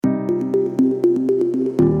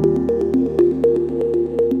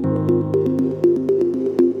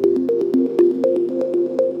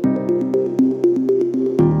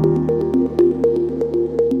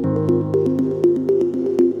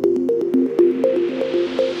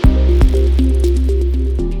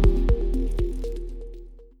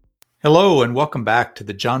Hello, and welcome back to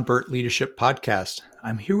the John Burt Leadership Podcast.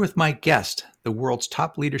 I'm here with my guest, the world's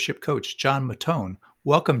top leadership coach, John Mattone.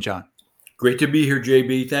 Welcome, John. Great to be here,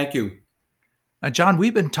 JB. Thank you. John,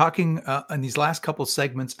 we've been talking in these last couple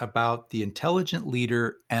segments about the intelligent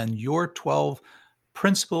leader and your 12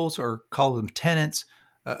 principles, or call them tenets,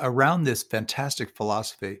 around this fantastic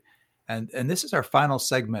philosophy. And this is our final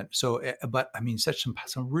segment. So,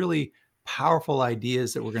 some really powerful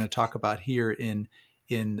ideas that we're going to talk about here in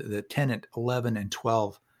the tenet 11 and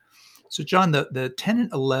 12. So, John, the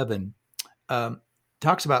tenet 11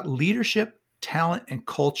 talks about leadership, talent, and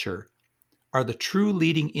culture are the true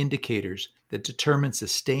leading indicators that determine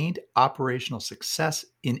sustained operational success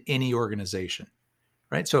in any organization,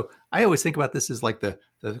 right? So I always think about this as like the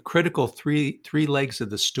critical three legs of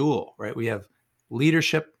the stool, right? We have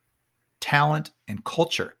leadership, talent, and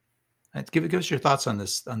culture. Right? Give us your thoughts on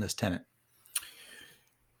this tenet.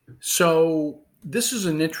 So this is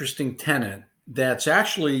an interesting tenet that's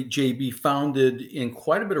actually, JB, founded in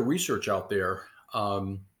quite a bit of research out there.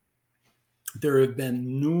 There have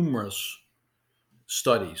been numerous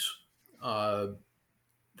studies that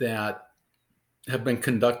have been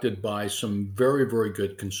conducted by some very, very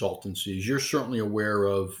good consultancies. You're certainly aware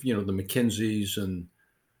of, the McKinseys and,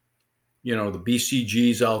 the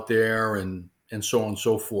BCGs out there and so on and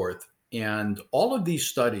so forth. And all of these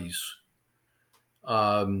studies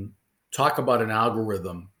talk about an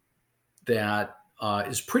algorithm that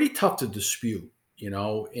is pretty tough to dispute,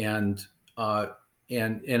 and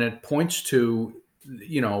it points to,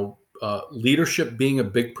 leadership being a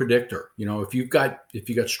big predictor. If you've got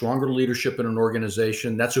stronger leadership in an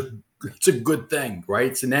organization, it's a good thing, right?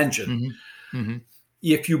 It's an engine. Mm-hmm. Mm-hmm.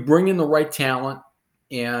 If you bring in the right talent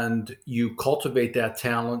and you cultivate that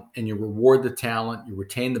talent and you reward the talent, you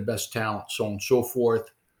retain the best talent, so on and so forth,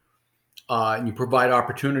 and you provide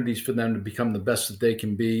opportunities for them to become the best that they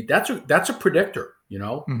can be, that's a predictor,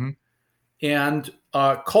 Mm-hmm. And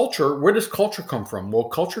culture, where does culture come from? Well,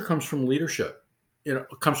 culture comes from leadership. It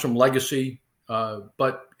comes from legacy,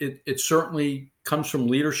 but it certainly comes from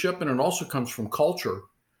leadership, and it also comes from culture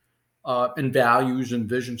and values and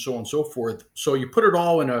vision, so on and so forth. So you put it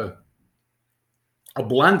all in a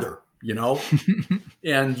blender,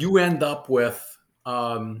 and you end up with,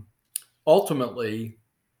 ultimately,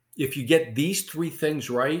 if you get these three things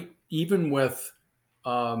right, even with,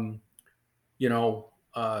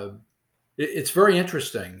 it's very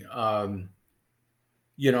interesting. And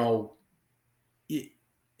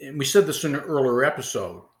we said this in an earlier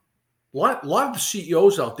episode. A lot of the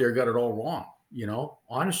CEOs out there got it all wrong.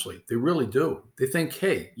 Honestly, they really do. They think,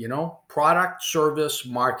 hey, product, service,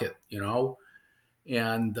 market, and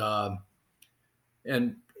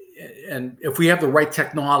if we have the right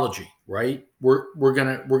technology, right, we're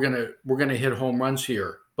gonna hit home runs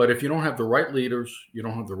here. But if you don't have the right leaders, you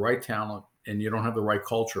don't have the right talent, and you don't have the right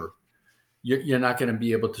culture, you're not going to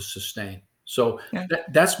be able to sustain. So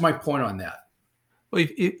that's my point on that. Well,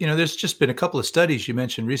 there's just been a couple of studies you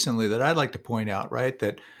mentioned recently that I'd like to point out, right?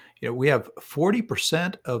 That, we have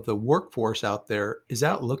 40% of the workforce out there is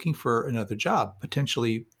out looking for another job,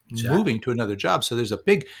 potentially moving to another job. So there's a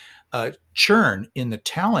big churn in the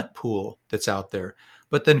talent pool that's out there.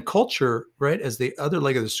 But then culture, right, as the other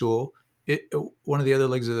leg of the stool, one of the other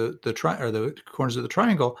legs of the corners of the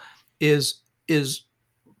triangle is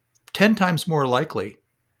 10 times more likely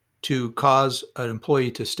to cause an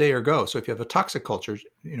employee to stay or go. So if you have a toxic culture,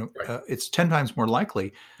 right. It's 10 times more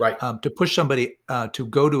likely right. To push somebody to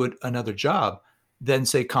go to another job than,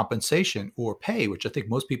 say, compensation or pay, which I think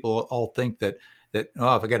most people all think that if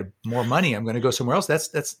I got more money, I'm going to go somewhere else.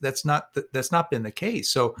 That's not been the case.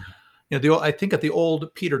 So, I think of the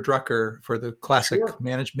old Peter Drucker, for the classic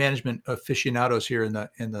management aficionados here in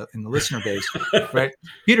the listener base, right?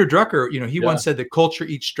 Peter Drucker, he once said that culture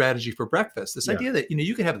eats strategy for breakfast. This idea that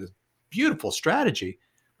you can have this beautiful strategy,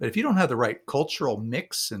 but if you don't have the right cultural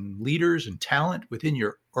mix and leaders and talent within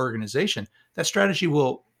your organization, that strategy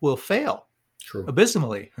will fail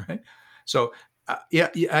abysmally, right? So,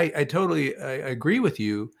 I totally agree with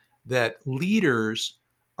you that leaders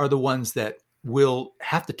are the ones that will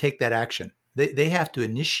have to take that action. They have to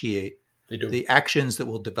initiate the actions that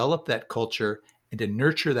will develop that culture and to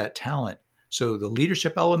nurture that talent. So the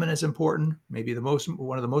leadership element is important, maybe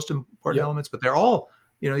one of the most important elements, but they're all,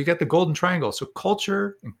 you got the golden triangle. So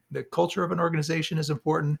the culture of an organization is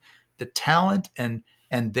important. The talent and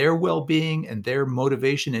and their well-being and their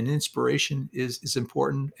motivation and inspiration is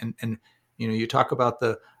important. And you talk about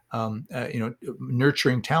the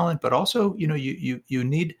nurturing talent, but also you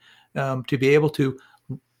need to be able to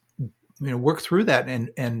work through that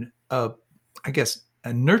and I guess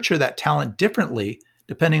nurture that talent differently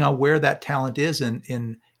depending on where that talent is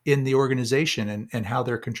in the organization and how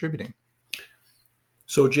they're contributing.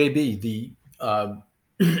 So JB,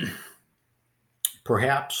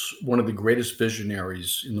 perhaps one of the greatest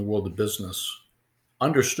visionaries in the world of business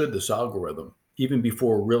understood this algorithm even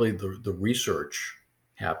before really the research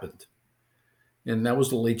happened. And that was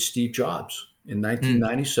the late Steve Jobs in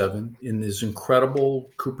 1997 in his incredible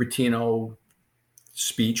Cupertino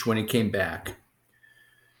speech when he came back.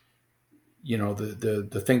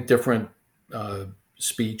 The Think Different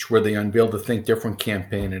speech where they unveiled the Think Different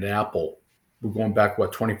campaign at Apple. We're going back,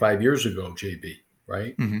 25 years ago, JB,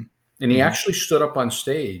 right? Mm-hmm. And he actually stood up on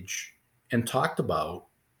stage and talked about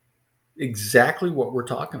exactly what we're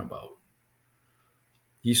talking about.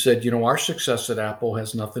 He said, our success at Apple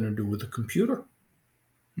has nothing to do with the computer.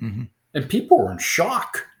 Mm-hmm. And people were in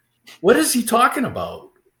shock. What is he talking about?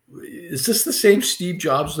 Is this the same Steve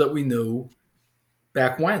Jobs that we knew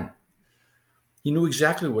back when? He knew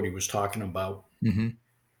exactly what he was talking about. Mm-hmm.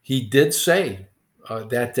 He did say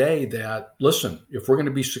that day that, listen, if we're going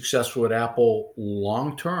to be successful at Apple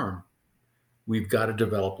long term, we've got to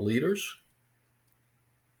develop leaders.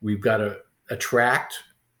 We've got to attract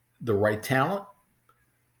the right talent.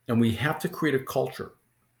 And we have to create a culture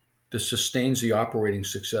that sustains the operating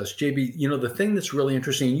success. JB, the thing that's really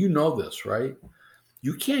interesting, this, right?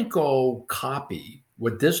 You can't go copy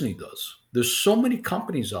what Disney does. There's so many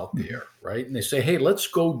companies out there, right? And they say, hey, let's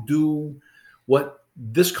go do what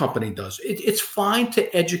this company does. It's fine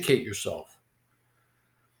to educate yourself.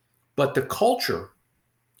 But the culture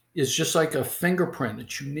is just like a fingerprint.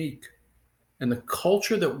 It's unique. And the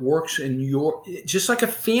culture that works just like a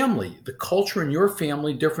family, the culture in your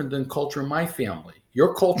family different than culture in my family.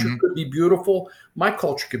 Your culture could be beautiful. My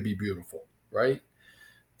culture could be beautiful, right?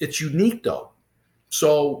 It's unique though.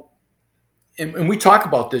 So, and we talk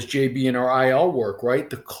about this, JB, in our IL work, right?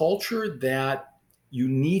 The culture that you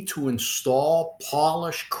need to install,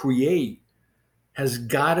 polish, create has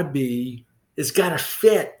got to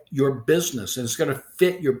fit your business and it's got to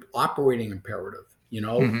fit your operating imperative,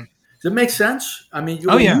 Mm-hmm. Does it make sense? I mean,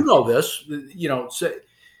 yeah. You know this, so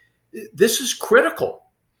this is critical.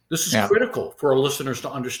 This is critical for our listeners to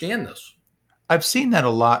understand this. I've seen that a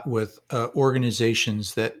lot with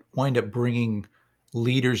organizations that wind up bringing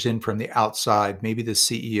leaders in from the outside, maybe the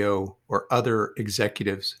CEO or other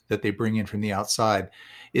executives that they bring in from the outside,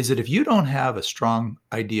 is that if you don't have a strong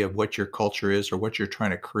idea of what your culture is or what you're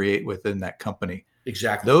trying to create within that company,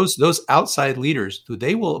 exactly, those outside leaders,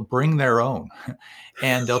 they will bring their own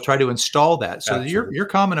and they'll try to install that. So your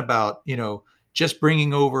comment about, just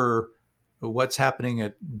bringing over what's happening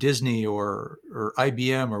at Disney or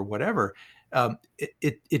IBM or whatever,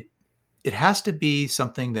 it has to be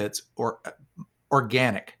something that's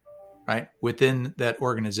organic, right, within that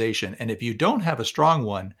organization. And if you don't have a strong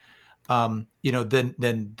one, then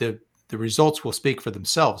the results will speak for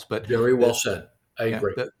themselves. But very well said. I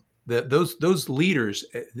agree. Those leaders,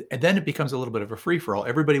 and then it becomes a little bit of a free for all.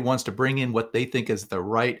 Everybody wants to bring in what they think is the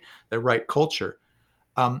right culture.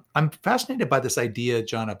 I'm fascinated by this idea,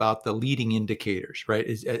 John, about the leading indicators, right?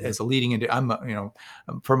 As a leading indicator,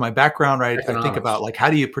 from my background, right? Economics. I think about like, how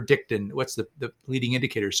do you predict and what's the leading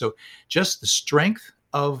indicator? So just the strength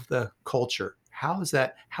of the culture. How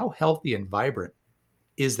healthy and vibrant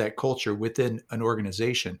is that culture within an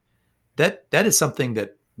organization? That is something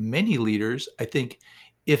that many leaders, I think,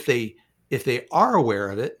 if they are aware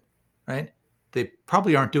of it, right, they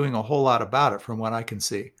probably aren't doing a whole lot about it from what I can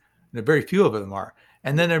see. And very few of them are.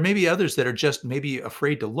 And then there may be others that are just maybe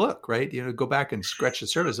afraid to look, right? Go back and scratch the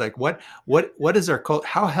surface. Like what is our culture?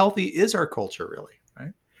 How healthy is our culture really?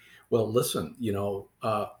 Right. Well, listen,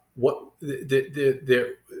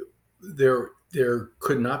 there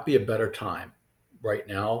could not be a better time right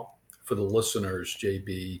now for the listeners,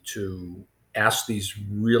 JB, to ask these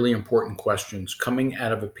really important questions coming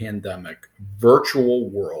out of a pandemic, virtual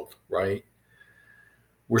world, right?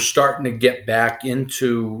 We're starting to get back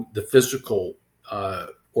into the physical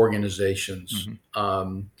organizations.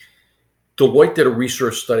 Mm-hmm. Deloitte did a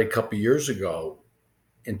research study a couple of years ago,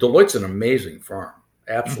 and Deloitte's an amazing firm,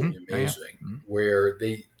 absolutely amazing, where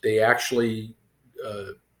they actually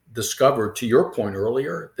discovered, to your point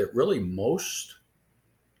earlier, that really most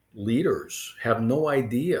leaders have no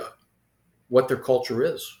idea what their culture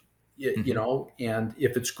is, and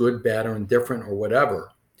if it's good, bad, or indifferent or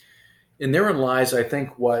whatever. And therein lies, I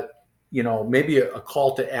think, what maybe a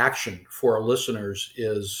call to action for our listeners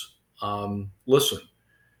is, listen,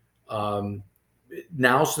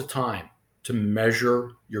 now's the time to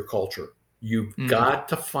measure your culture. You've got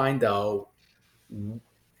to find out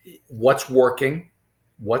what's working,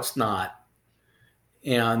 what's not,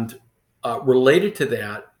 and related to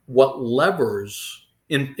that, what levers,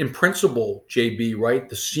 in principle, JB, right,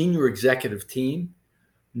 the senior executive team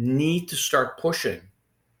need to start pushing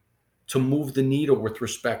to move the needle with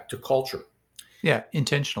respect to culture. Yeah,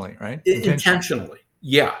 intentionally, right? Intentionally.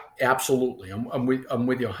 Yeah, absolutely. I'm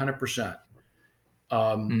with you 100%.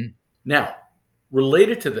 Now,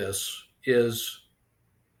 related to this is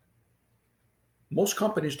most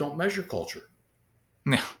companies don't measure culture.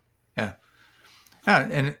 Yeah, yeah,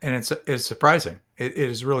 and it's surprising. It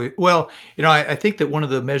is really well. I think that one of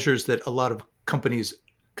the measures that a lot of companies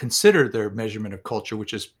consider their measurement of culture,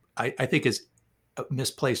 which is I think is a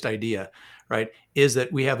misplaced idea, right, is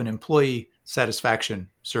that we have an employee satisfaction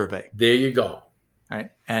survey. There you go. Right.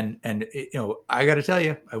 And I got to tell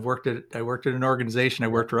you, I worked at an organization. I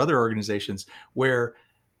worked for other organizations where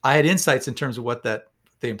I had insights in terms of what the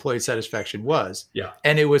employee satisfaction was. Yeah.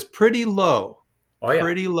 And it was pretty low. Oh, yeah.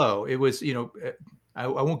 Pretty low. It was, I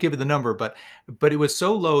won't give you the number, but it was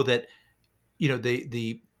so low that,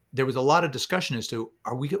 there was a lot of discussion as to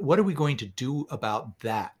what are we going to do about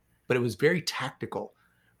that? But it was very tactical,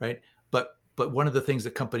 right? But one of the things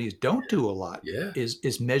that companies don't do a lot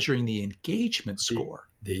is measuring the engagement score.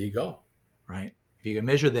 There you go. Right. If you can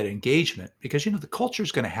measure that engagement, because, the culture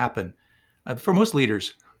is going to happen for most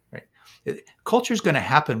leaders, right? Culture is going to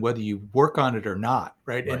happen whether you work on it or not.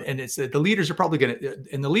 Right. And it's the leaders are probably going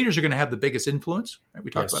to have the biggest influence. Right?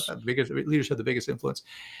 We talked about that. The leaders have the biggest influence.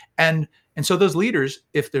 And so those leaders,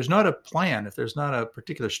 if there's not a plan, if there's not a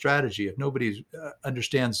particular strategy, if nobody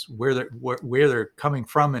understands where they're coming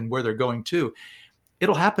from and where they're going to,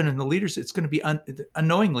 it'll happen. And the leaders, it's going to be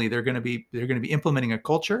unknowingly, they're going to be implementing a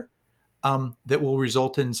culture that will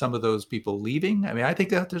result in some of those people leaving. I mean, I think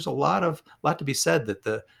that there's a lot to be said that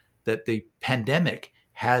the pandemic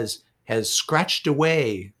has scratched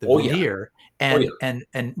away the veneer.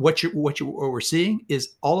 And what we're seeing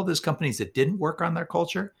is all of those companies that didn't work on their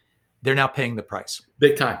culture, they're now paying the price.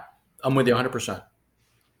 Big time. I'm with you 100%.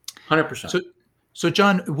 100%. So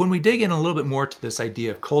John, when we dig in a little bit more to this idea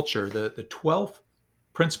of culture, the 12th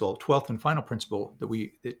and final principle that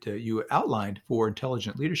you outlined for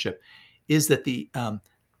intelligent leadership is that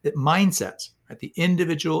that mindsets, right, the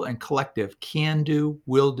individual and collective can do,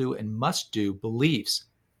 will do, and must do beliefs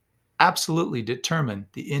absolutely determine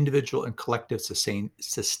the individual and collective sustained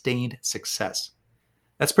success.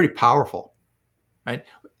 That's pretty powerful, right?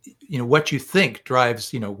 What you think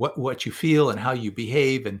drives, what you feel and how you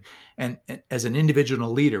behave, and as an individual and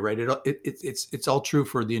a leader, right? It's all true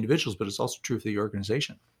for the individuals, but it's also true for the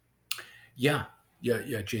organization. Yeah,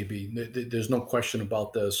 JB. There's no question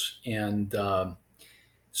about this, and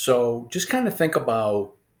so just kind of think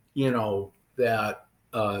about, that,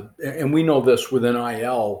 and we know this within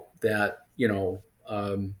IL that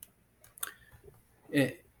and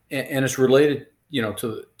it's related,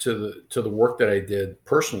 to the work that I did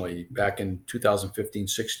personally back in 2015,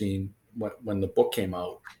 16, when the book came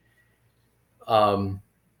out.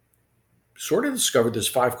 Sort of discovered there's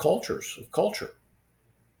 5 cultures of culture.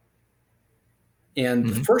 And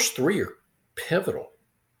the first 3 are pivotal.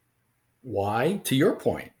 Why? To your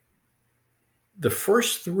point, the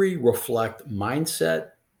first 3 reflect mindset,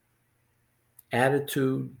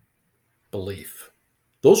 attitude, belief.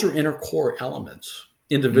 Those are inner core elements,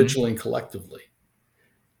 individually and collectively.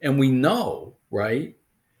 And we know, right,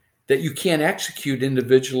 that you can't execute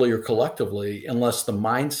individually or collectively unless the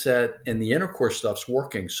mindset and the inner core stuff's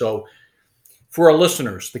working. So for our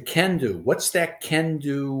listeners, the can do, what's that can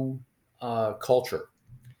do culture?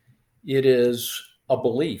 It is a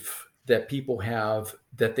belief that people have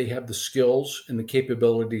that they have the skills and the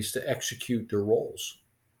capabilities to execute their roles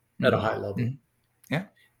at a high level. Yeah.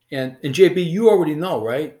 And JB, you already know,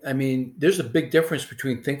 right? I mean, there's a big difference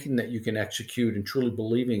between thinking that you can execute and truly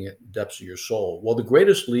believing it in the depths of your soul. Well, the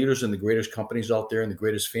greatest leaders and the greatest companies out there and the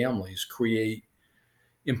greatest families create,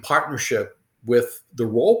 in partnership with the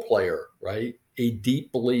role player, right, a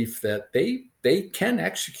deep belief that they can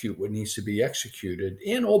execute what needs to be executed.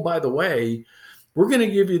 And, oh, by the way, we're going to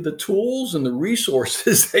give you the tools and the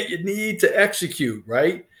resources that you need to execute,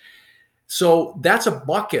 right? So that's a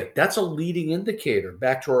bucket. That's a leading indicator,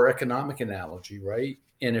 back to our economic analogy, right?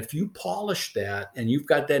 And if you polish that and you've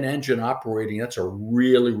got that engine operating, that's a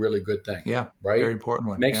really, really good thing. Yeah, right? Very important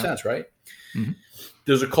one. Makes sense, right? Mm-hmm.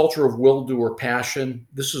 There's a culture of will do or passion.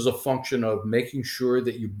 This is a function of making sure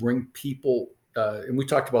that you bring people, and we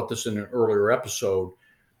talked about this in an earlier episode,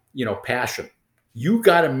 passion. You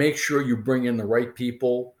got to make sure you bring in the right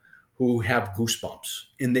people who have goosebumps,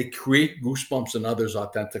 and they create goosebumps in others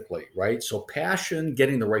authentically, right? So passion,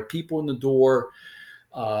 getting the right people in the door.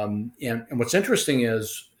 And what's interesting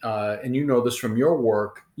is, and you know this from your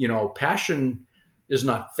work, passion is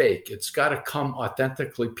not fake. It's got to come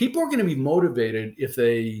authentically. People are going to be motivated if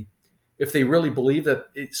they really believe that.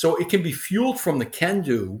 So it can be fueled from the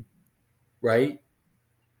can-do, right?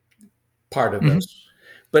 Part of this,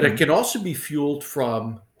 but it can also be fueled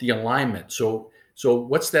from the alignment. So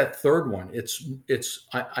what's that third one? It's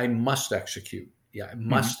I must execute. Yeah, I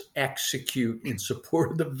must execute in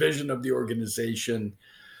support of the vision of the organization,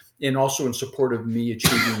 and also in support of me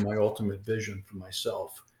achieving my ultimate vision for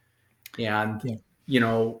myself. And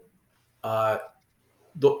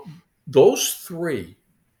those three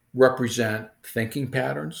represent thinking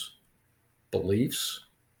patterns, beliefs,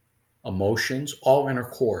 emotions, all inner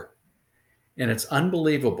core. And it's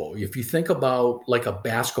unbelievable. If you think about like a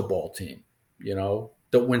basketball team,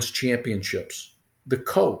 that wins championships, the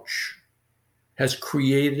coach has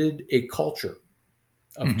created a culture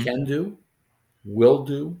of can do, will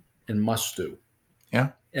do, and must do. Yeah.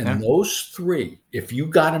 And those three, if you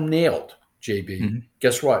got them nailed, JB,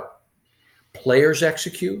 guess what? Players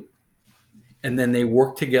execute, and then they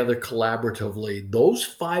work together collaboratively. Those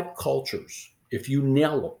 5 cultures, if you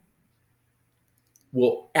nail them,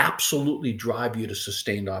 will absolutely drive you to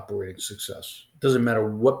sustained operating success. Doesn't matter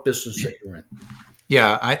what business that you're in.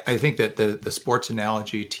 Yeah, I think that the sports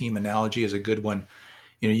analogy, team analogy is a good one.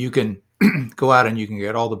 You can go out and you can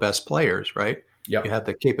get all the best players, right? Yep. You have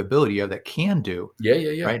the capability, you have that can do.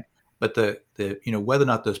 Yeah. Right. But the whether or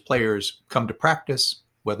not those players come to practice,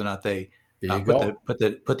 whether or not they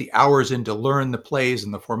put the hours in to learn the plays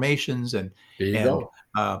and the formations and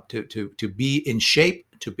to be in shape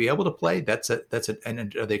to be able to play,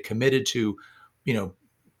 and are they committed to,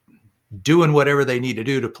 doing whatever they need to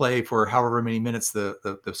do to play for however many minutes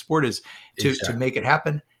the sport is to make it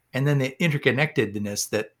happen. And then the interconnectedness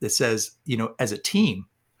that says, as a team,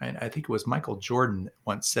 and I think it was Michael Jordan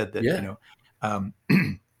once said that,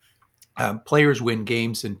 players win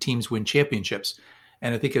games and teams win championships.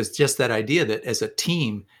 And I think it's just that idea that as a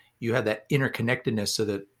team, you have that interconnectedness so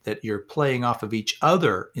that you're playing off of each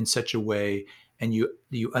other in such a way. And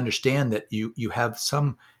you understand that you have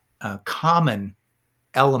some common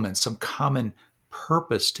elements, some common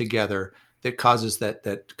purpose together that causes that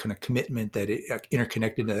kind of commitment, that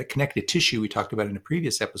interconnected, that connected tissue we talked about in a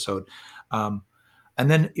previous episode. And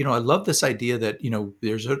then, I love this idea that,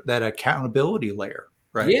 there's that accountability layer,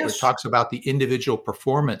 right? Yes. Where it talks about the individual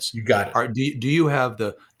performance. You got it. Do you have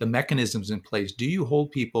the mechanisms in place? Do you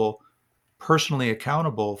hold people personally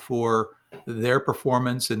accountable for their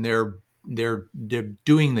performance and they're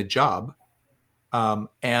doing the job?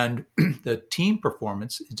 And the team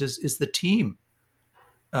performance is the team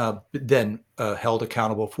then held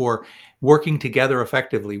accountable for working together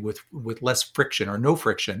effectively with less friction or no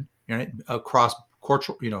friction, across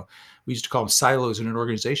cultural. We used to call them silos in an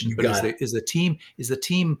organization, but is the team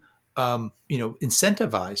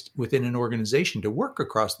incentivized within an organization to work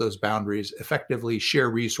across those boundaries effectively, share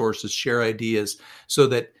resources, share ideas, so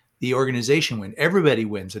that the organization wins. Everybody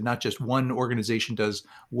wins, and not just one organization does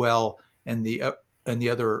well and the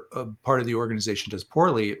other part of the organization does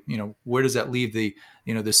poorly. Where does that leave the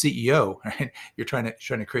CEO? Right? You're trying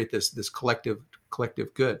to create this collective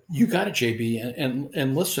good. You got it, JB.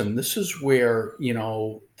 And listen, this is where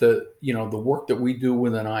the work that we do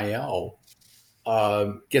with an IL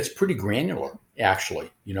gets pretty granular.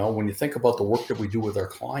 Actually, when you think about the work that we do with our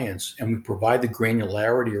clients, and we provide the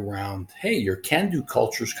granularity around, hey, your can-do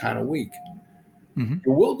culture is kind of weak,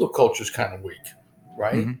 your will-do culture is kind of weak,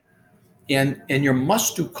 right? And your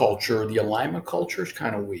must-do culture, the alignment culture, is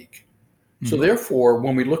kind of weak. So therefore,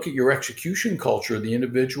 when we look at your execution culture, the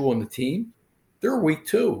individual and the team, they're weak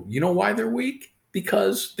too. You know why they're weak?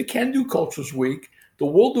 Because the can-do culture is weak, the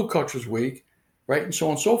will-do culture is weak, right? And so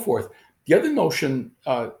on and so forth. The other notion,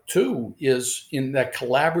 too, is in that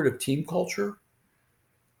collaborative team culture,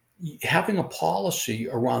 having a policy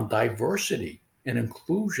around diversity and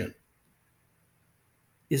inclusion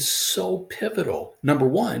is so pivotal, number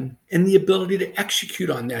one, in the ability to execute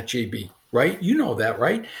on that, JB, right? You know that,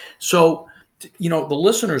 right? So, the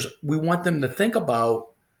listeners, we want them to think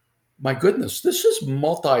about, my goodness, this is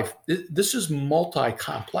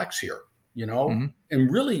multi-complex here, and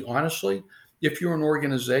really, honestly, if you're an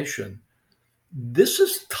organization, this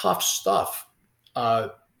is tough stuff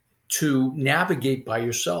to navigate by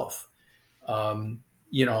yourself, and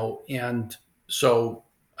so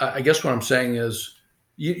I guess what I'm saying is,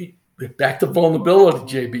 back to vulnerability,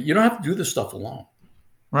 JB. You don't have to do this stuff alone.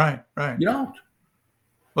 Right. You don't.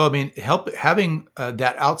 Well, I mean, having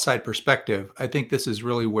that outside perspective. I think this is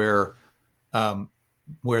really um,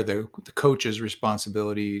 where the coach's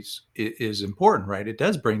responsibilities is important, right? It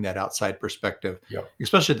does bring that outside perspective, Yep.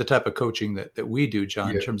 especially the type of coaching that we do, John,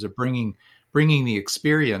 in Yeah. terms of bringing the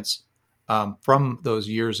experience from those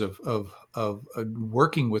years of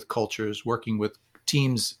working with cultures, working with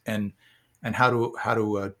teams, and how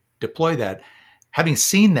to deploy that. Having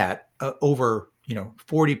seen that over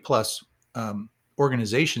 40 plus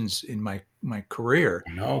organizations in my career,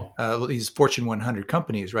 I know. these Fortune 100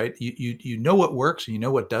 companies, right? You know what works and you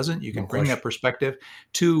know what doesn't. You No can bring that question. perspective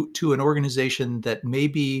to an organization that may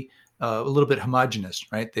be a little bit homogenous,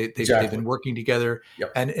 right? They've Exactly. been working together,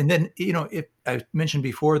 Yep. and then if I mentioned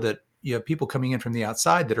before that you have people coming in from the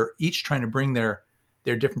outside that are each trying to bring their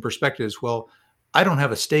different perspectives. Well, I don't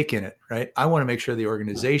have a stake in it, right? I want to make sure the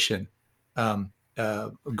organization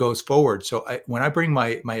goes forward. So when I bring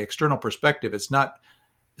my external perspective, it's not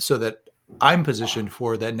so that I'm positioned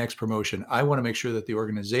for that next promotion. I want to make sure that the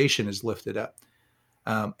organization is lifted up.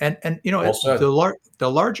 And Well said. the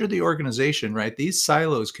larger the organization, right? These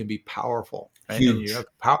silos can be powerful, right? And you Huge.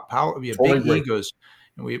 have power, you have Totally big agree. egos.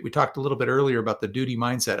 And we talked a little bit earlier about the duty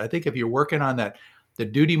mindset. I think if you're working on the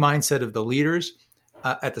duty mindset of the leaders,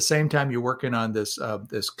 at the same time you're working on this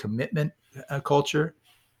commitment culture,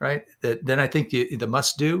 right? Then I think the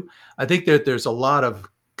must do. I think that there's a lot of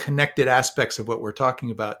connected aspects of what we're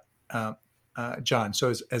talking about, uh, John. So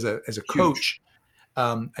as a Huge. coach,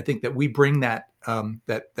 I think that we bring that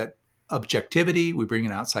objectivity, we bring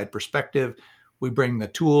an outside perspective, we bring the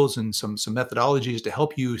tools and some methodologies to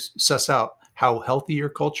help you suss out how healthy your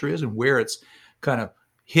culture is and where it's kind of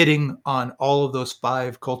hitting on all of those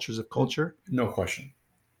five cultures of culture. No question.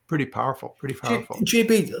 Pretty powerful, pretty powerful.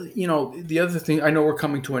 JB, the other thing, I know we're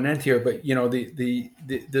coming to an end here, but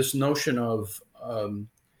this notion of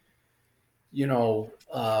you know,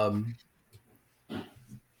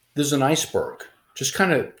 there's an iceberg. Just we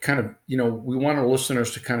want our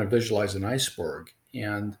listeners to kind of visualize an iceberg,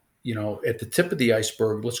 and at the tip of the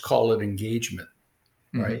iceberg, let's call it engagement,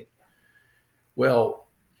 Mm-hmm. right? Well,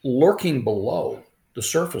 lurking below the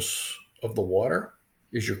surface of the water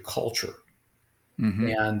is your culture. Mm-hmm.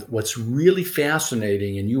 And what's really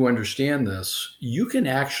fascinating, and you understand this, you can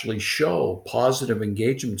actually show positive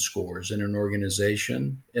engagement scores in an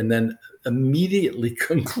organization and then immediately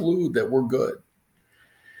conclude that we're good.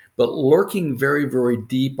 But lurking very, very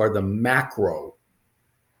deep are the macro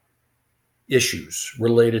issues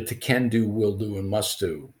related to can do, will do, and must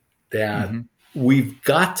do that Mm-hmm. we've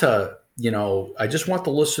got to, I just want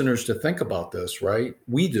the listeners to think about this, right?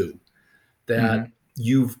 We do that. Mm-hmm.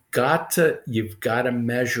 You've got to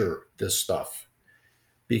measure this stuff,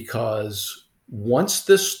 because once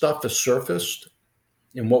this stuff is surfaced,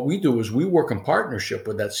 and what we do is we work in partnership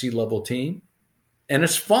with that C-level team, and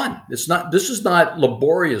it's fun. This is not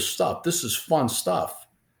laborious stuff. This is fun stuff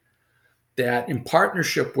that in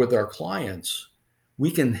partnership with our clients, we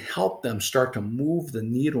can help them start to move the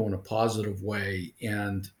needle in a positive way.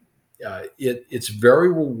 And it's very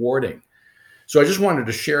rewarding. So I just wanted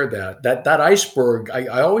to share that iceberg.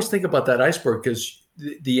 I always think about that iceberg because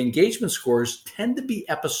the engagement scores tend to be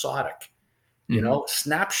episodic, Mm-hmm.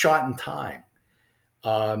 snapshot in time.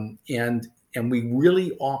 And we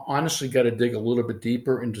really honestly got to dig a little bit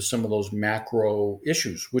deeper into some of those macro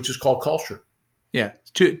issues, which is called culture. Yeah,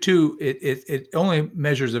 it only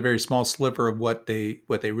measures a very small sliver of what they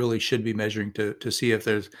really should be measuring to see if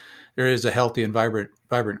there is a healthy and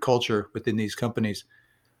vibrant culture within these companies.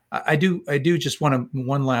 I do just want to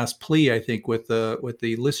one last plea, I think, with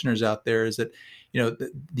the listeners out there is that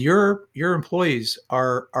your employees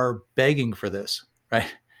are begging for this,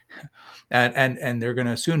 right? And they're going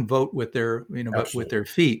to soon vote with their but with Absolutely. their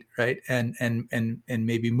feet, right? And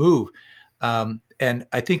maybe move. And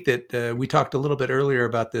I think that we talked a little bit earlier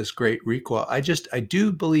about this great recall. I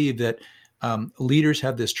do believe that leaders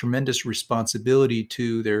have this tremendous responsibility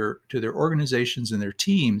to their organizations and their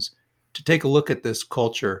teams to take a look at this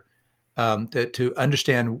culture, to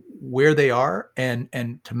understand where they are and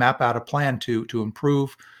to map out a plan to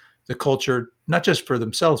improve the culture, not just for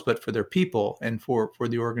themselves, but for their people and for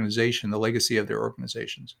the organization, the legacy of their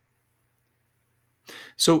organizations.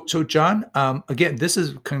 So John, again, this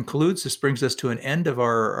brings us to an end of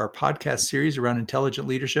our podcast series around intelligent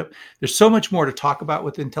leadership. There's so much more to talk about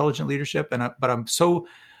with intelligent leadership, but I'm so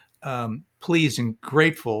pleased and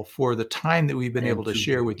grateful for the time that we've been able to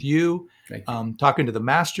share with you, Thank you. talking to the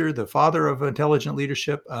master, the father of intelligent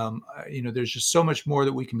leadership. There's just so much more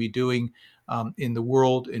that we can be doing in the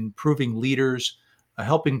world, improving leaders,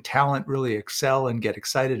 helping talent really excel and get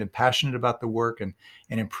excited and passionate about the work, and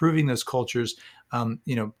improving those cultures.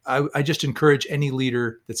 I just encourage any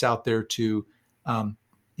leader that's out there to,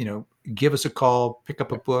 give us a call, pick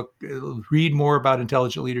up a book, read more about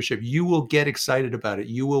intelligent leadership. You will get excited about it.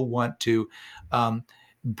 You will want to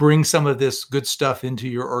bring some of this good stuff into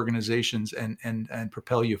your organizations and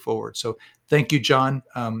propel you forward. So thank you, John.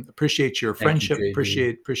 Appreciate your friendship.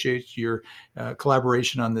 Appreciate your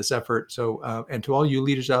collaboration on this effort. So, and to all you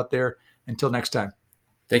leaders out there, until next time.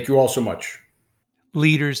 Thank you all so much.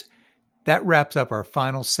 Leaders, that wraps up our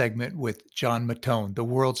final segment with John Mattone, the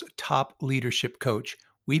world's top leadership coach.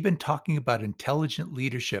 We've been talking about intelligent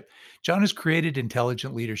leadership. John has created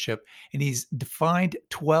intelligent leadership, and he's defined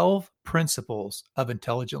 12 principles of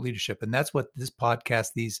intelligent leadership. And that's what this podcast,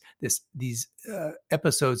 these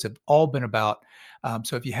episodes have all been about.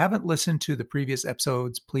 So if you haven't listened to the previous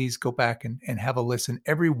episodes, please go back and have a listen.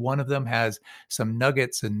 Every one of them has some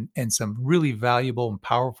nuggets and some really valuable and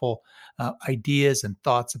powerful ideas and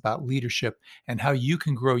thoughts about leadership and how you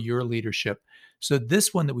can grow your leadership. So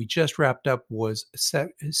this one that we just wrapped up was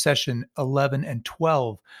session 11 and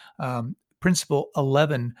 12. Principle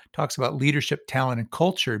 11 talks about leadership, talent, and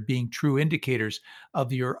culture being true indicators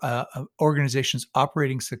of your organization's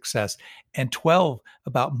operating success. And 12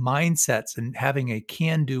 about mindsets and having a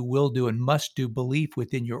can-do, will-do, and must-do belief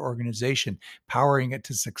within your organization, powering it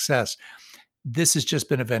to success. This has just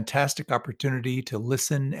been a fantastic opportunity to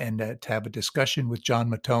listen and to have a discussion with John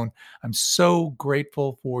Mattone. I'm so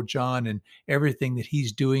grateful for John and everything that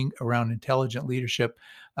he's doing around intelligent leadership.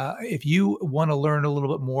 If you want to learn a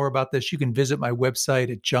little bit more about this, you can visit my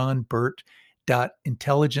website at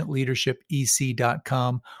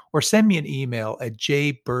johnburt.intelligentleadershipec.com or send me an email at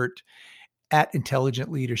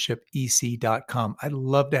jburt@intelligentleadershipec.com. I'd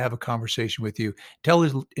love to have a conversation with you.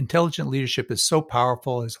 Intelligent leadership is so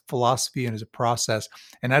powerful as a philosophy and as a process,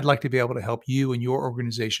 and I'd like to be able to help you and your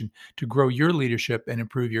organization to grow your leadership and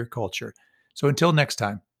improve your culture. So until next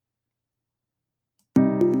time.